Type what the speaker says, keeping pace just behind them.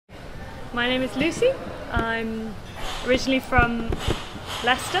My name is Lucy. I'm originally from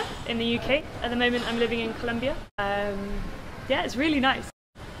Leicester in the UK. At the moment I'm living in Colombia. Yeah, it's really nice.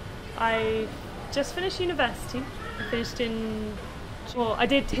 I just finished university. I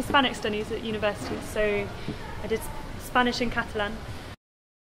did Hispanic studies at university, so I did Spanish and Catalan.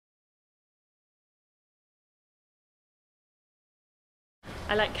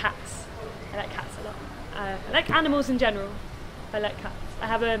 I like cats. I like cats a lot. I like animals in general. I like cats. I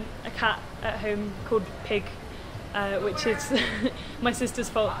have a cat at home called Pig, which is my sister's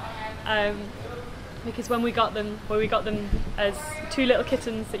fault. Because when we got them as two little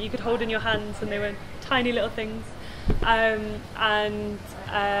kittens that you could hold in your hands, and they were tiny little things.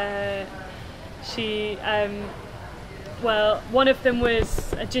 Well, one of them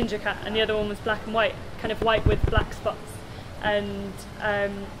was a ginger cat, and the other one was black and white, kind of white with black spots. And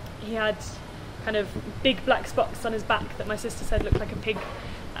he had kind of big black spots on his back that my sister said looked like a pig.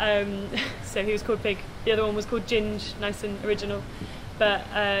 So he was called Pig. The other one was called Ginge, nice and original. But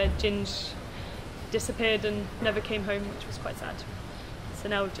Ginge disappeared and never came home, which was quite sad. So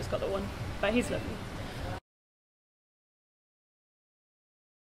now we've just got the one, but he's lovely.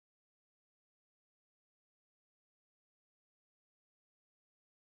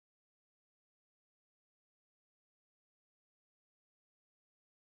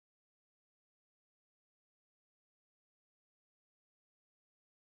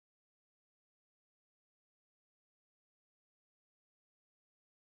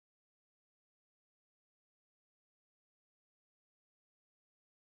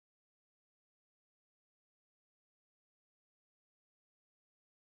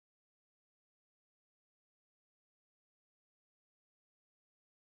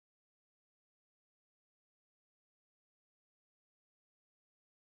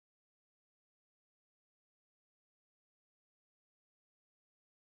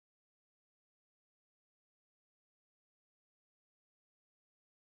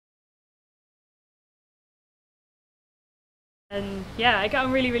 And yeah, I get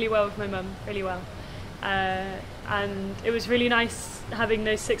on really, really well with my mum, really well. And it was really nice having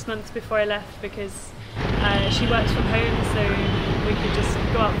those 6 months before I left, because she works from home, so we could just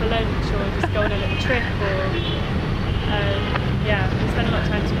go out for lunch or just go on a little trip, or yeah, we spend a lot of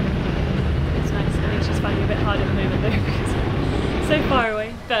time together. It's nice. I think she's finding it a bit hard at the moment though, because I'm so far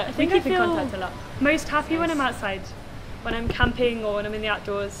away. But I think I feel in contact a lot. Most happy when I'm outside, when I'm camping or when I'm in the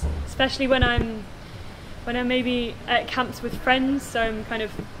outdoors, especially when I'm maybe at camps with friends, so I'm kind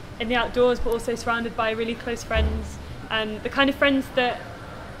of in the outdoors but also surrounded by really close friends, and the kind of friends that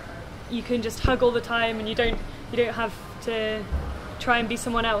you can just hug all the time, and you don't have to try and be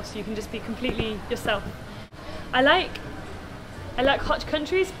someone else. You can just be completely yourself. I like hot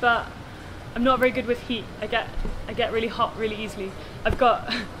countries, but I'm not very good with heat. I get really hot really easily. I've got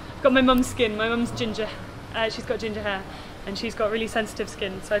my mum's skin. My mum's ginger. She's got ginger hair, and she's got really sensitive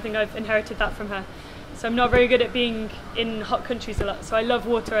skin, so I think I've inherited that from her. So I'm not very good at being in hot countries a lot. So I love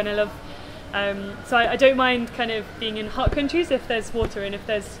water, and I love, so I don't mind kind of being in hot countries if there's water, and if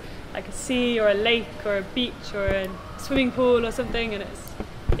there's like a sea or a lake or a beach or a swimming pool or something, and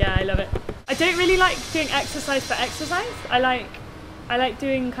yeah, I love it. I don't really like doing exercise for exercise. I like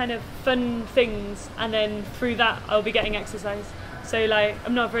doing kind of fun things, and then through that I'll be getting exercise. So like,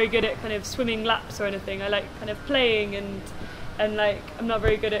 I'm not very good at kind of swimming laps or anything. I like kind of playing, and like, I'm not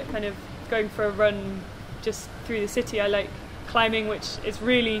very good at kind of going for a run just through the city. I like climbing, which is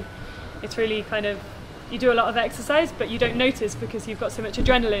really kind of, you do a lot of exercise but you don't notice because you've got so much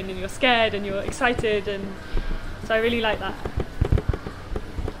adrenaline and you're scared and you're excited, and so I really like that.